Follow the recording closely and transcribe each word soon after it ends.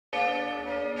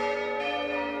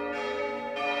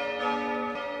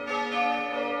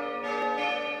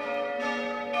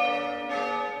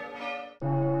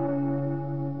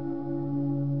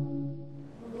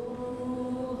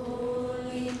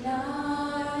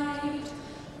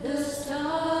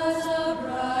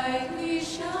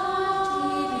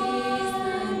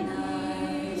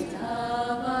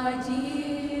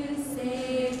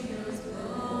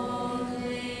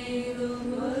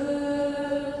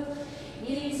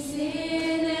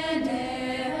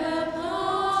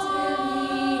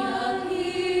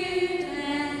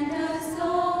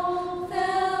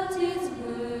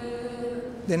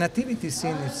The nativity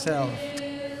scene itself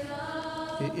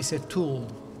is a tool.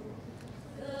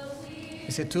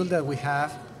 It's a tool that we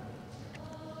have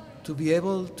to be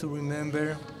able to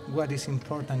remember what is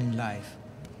important in life.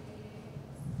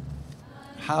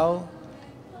 How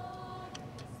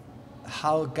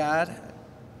God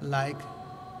likes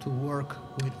to work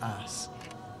with us.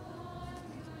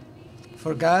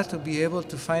 For God to be able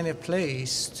to find a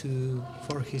place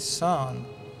for His Son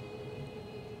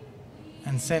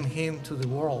and send Him to the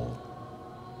world,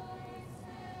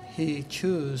 He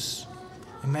chose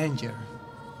a manger.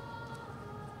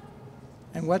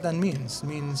 And what that means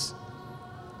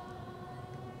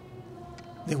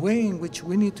the way in which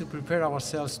we need to prepare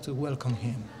ourselves to welcome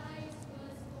Him.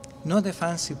 Not a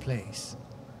fancy place,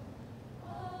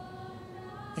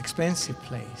 expensive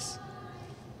place.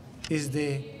 Is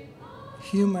the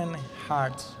human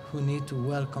hearts who need to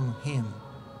welcome Him.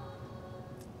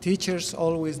 Teachers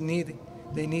always need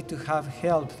to have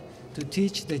help to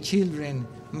teach the children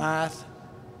math,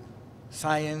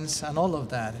 science, and all of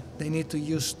that. They need to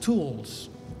use tools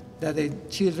that the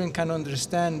children can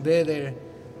understand better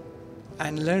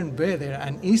and learn better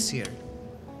and easier.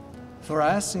 For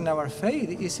us in our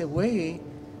faith, it's a way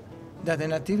that the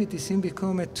nativity scene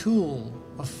become a tool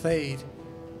of faith,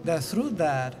 that through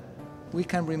that we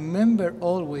can remember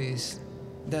always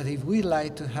that if we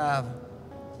like to have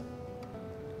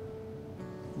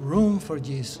room for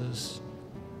Jesus,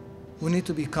 we need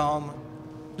to become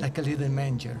like a little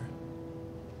manger.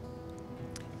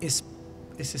 It's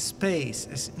a space,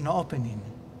 it's an opening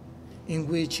in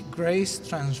which grace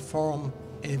transforms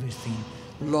everything,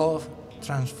 love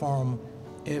transforms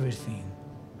everything.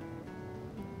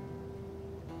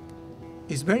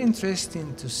 It's very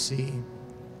interesting to see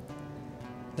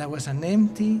that was an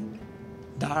empty,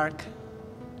 dark,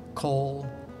 cold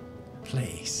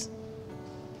place.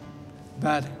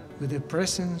 But with the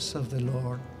presence of the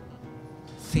Lord,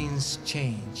 things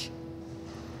change.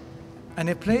 And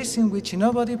a place in which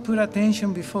nobody put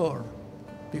attention before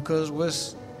because it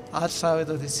was outside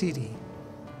of the city,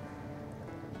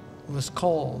 was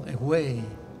called away,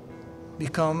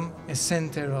 become a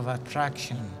center of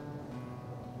attraction,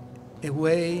 a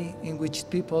way in which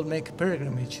people make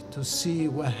pilgrimage to see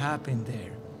what happened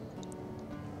there.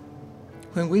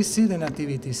 When we see the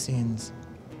nativity scenes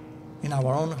in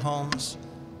our own homes,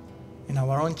 in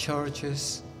our own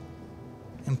churches,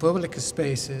 in public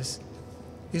spaces,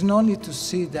 it's not only to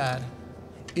see that,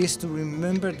 it's to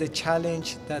remember the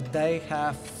challenge that they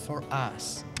have for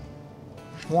us.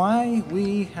 Why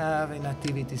we have a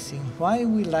nativity scene, why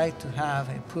we like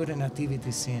to put a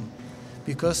nativity scene,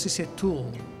 because it's a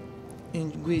tool in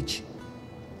which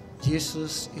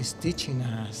Jesus is teaching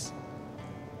us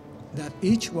that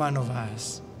each one of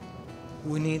us,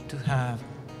 we need to have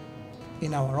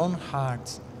in our own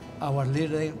hearts our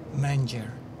little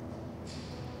manger,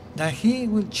 that He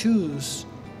will choose,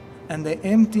 and the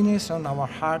emptiness on our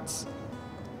hearts,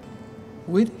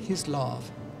 with His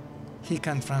love, He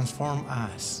can transform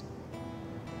us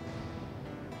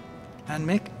and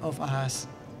make of us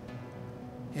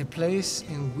a place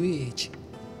in which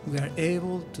we are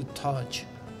able to touch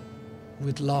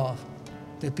with love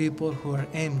the people who are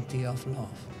empty of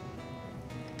love.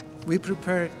 We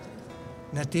prepare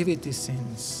nativity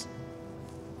scenes.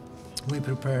 We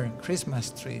prepare Christmas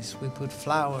trees. We put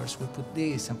flowers. We put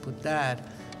this and put that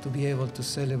to be able to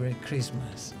celebrate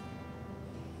Christmas.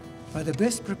 But the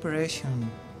best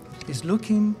preparation is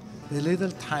looking the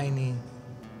little tiny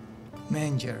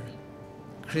manger,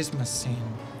 Christmas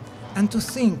scene, and to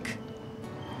think,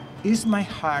 is my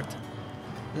heart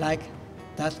like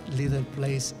that little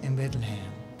place in Bethlehem?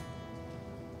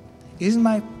 Is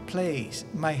my place,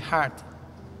 my heart,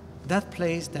 that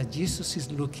place that Jesus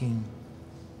is looking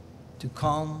to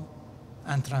come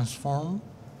and transform?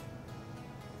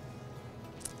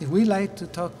 If we like to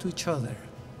talk to each other,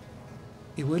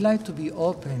 if we like to be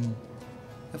open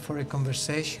for a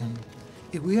conversation,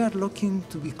 if we are looking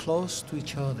to be close to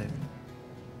each other,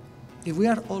 if we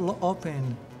are all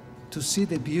open to see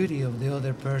the beauty of the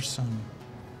other person,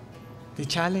 the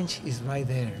challenge is right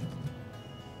there.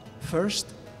 First,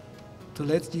 to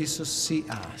let Jesus see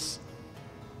us.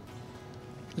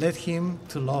 Let Him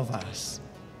to love us.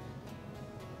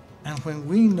 And when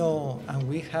we know and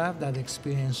we have that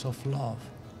experience of love,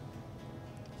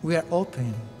 we are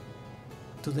open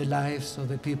to the lives of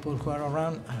the people who are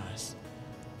around us.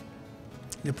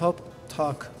 The Pope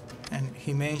talked, and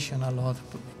he mentioned a lot,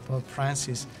 Pope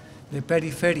Francis, the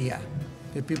peripheria,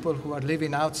 the people who are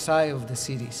living outside of the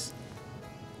cities.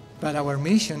 But our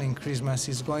mission in Christmas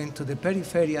is going to the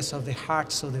peripheries of the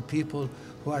hearts of the people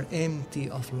who are empty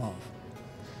of love.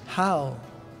 How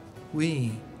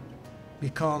we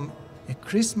become a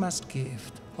Christmas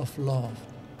gift of love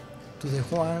to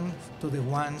the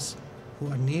ones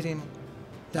who are needing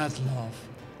that love,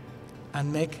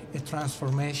 and make a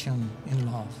transformation in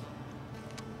love.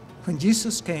 When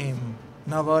Jesus came,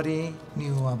 nobody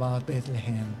knew about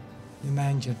Bethlehem, the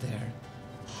manger there.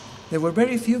 There were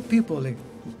very few people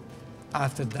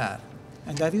after that,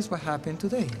 and that is what happened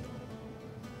today.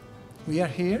 We are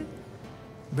here,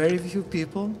 very few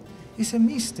people. It's a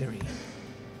mystery.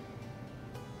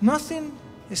 Nothing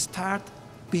starts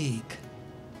big.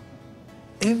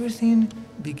 Everything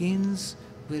begins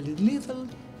with a little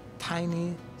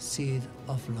tiny seed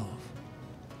of love.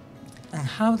 And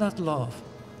how that love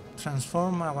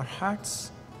transforms our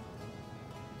hearts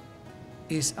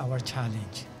is our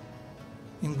challenge,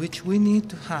 in which we need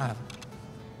to have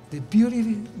the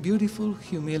beautiful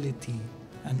humility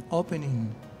and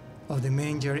opening of the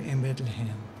manger in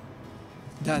Bethlehem,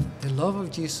 that the love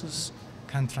of Jesus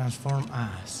can transform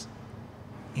us.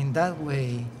 In that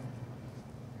way,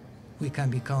 we can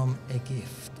become a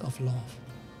gift of love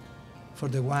for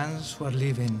the ones who are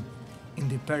living in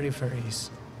the peripheries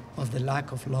of the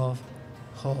lack of love,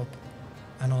 hope,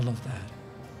 and all of that.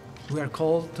 We are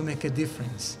called to make a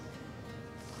difference.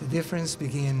 The difference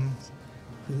begins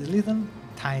with a little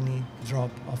tiny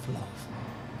drop of love.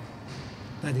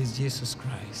 That is Jesus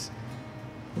Christ.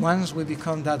 Once we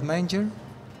become that manger,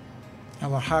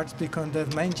 our hearts become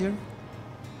that manger,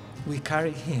 we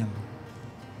carry Him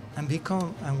and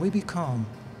we become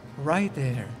right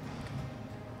there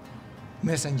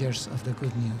messengers of the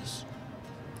good news.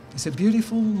 It's a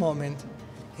beautiful moment,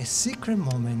 a secret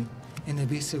moment in a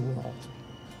busy world.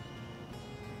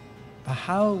 But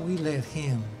how we let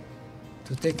Him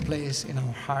to take place in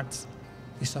our hearts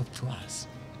is up to us.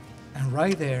 And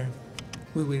right there,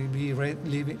 we will be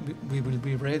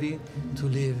ready to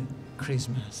live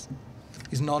Christmas.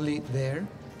 It's not only there,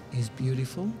 it's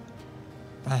beautiful,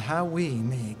 but how we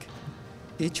make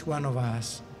each one of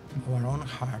us, our own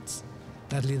hearts,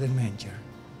 that little manger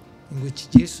in which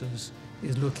Jesus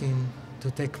is looking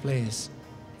to take place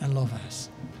and love us.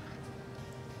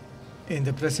 In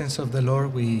the presence of the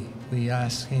Lord, we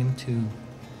ask Him to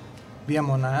be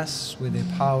among us with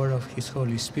the power of His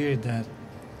Holy Spirit, that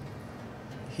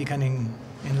He can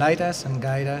enlighten us and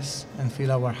guide us and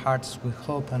fill our hearts with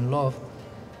hope and love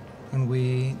when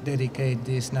we dedicate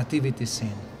this Nativity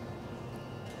scene.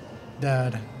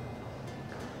 That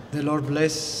the Lord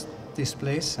bless this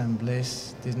place and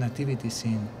bless this Nativity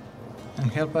scene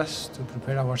and help us to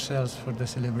prepare ourselves for the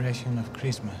celebration of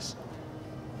Christmas.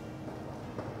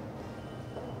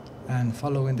 And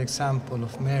following the example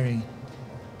of Mary,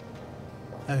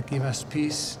 that give us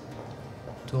peace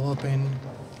to open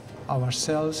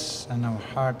ourselves and our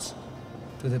hearts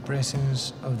to the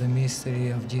presence of the mystery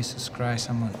of Jesus Christ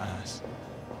among us.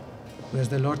 We ask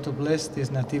the Lord to bless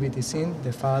this Nativity scene,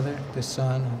 the Father, the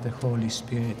Son, and the Holy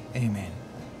Spirit. Amen.